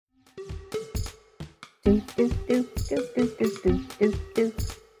Do, do, do, do, do, do, do, do, do.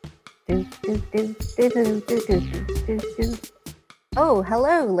 Do, do, do, do, do, do, do, do, do. Oh,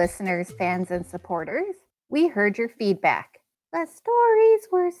 hello, listeners, fans, and supporters. We heard your feedback. The stories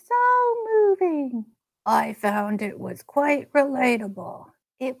were so moving. I found it was quite relatable.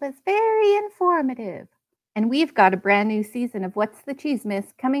 It was very informative. And we've got a brand new season of What's the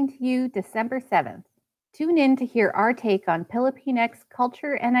Chismis coming to you December 7th. Tune in to hear our take on Filipinx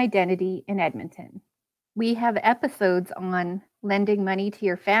culture and identity in Edmonton. We have episodes on lending money to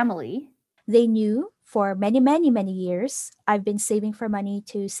your family. They knew for many years I've been saving for money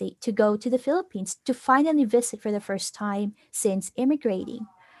to go to the Philippines to finally visit for the first time since immigrating.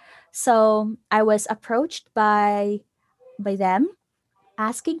 So I was approached by them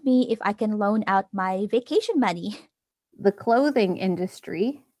asking me if I can loan out my vacation money. The clothing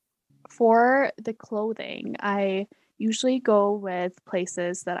industry. For the clothing, I usually go with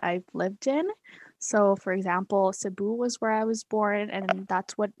places that I've lived in. So, for example, Cebu was where I was born, and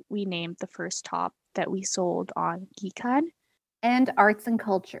that's what we named the first top that we sold on Gikan. And arts and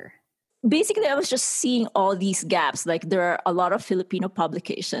culture. Basically, I was just seeing all these gaps. Like there are a lot of Filipino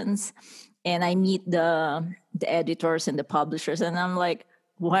publications, and I meet the editors and the publishers, and I'm like,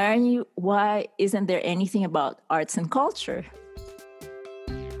 why isn't there anything about arts and culture?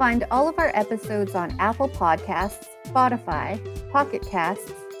 Find all of our episodes on Apple Podcasts, Spotify, Pocket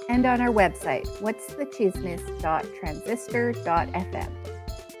Casts, and on our website, whatsthechismis.transistor.fm.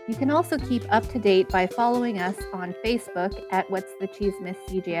 You can also keep up to date by following us on Facebook at What's the Chismis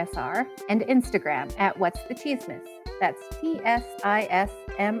CJSR and Instagram at What's the Chismis. That's TSISMIS.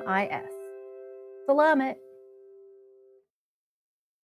 Salamat!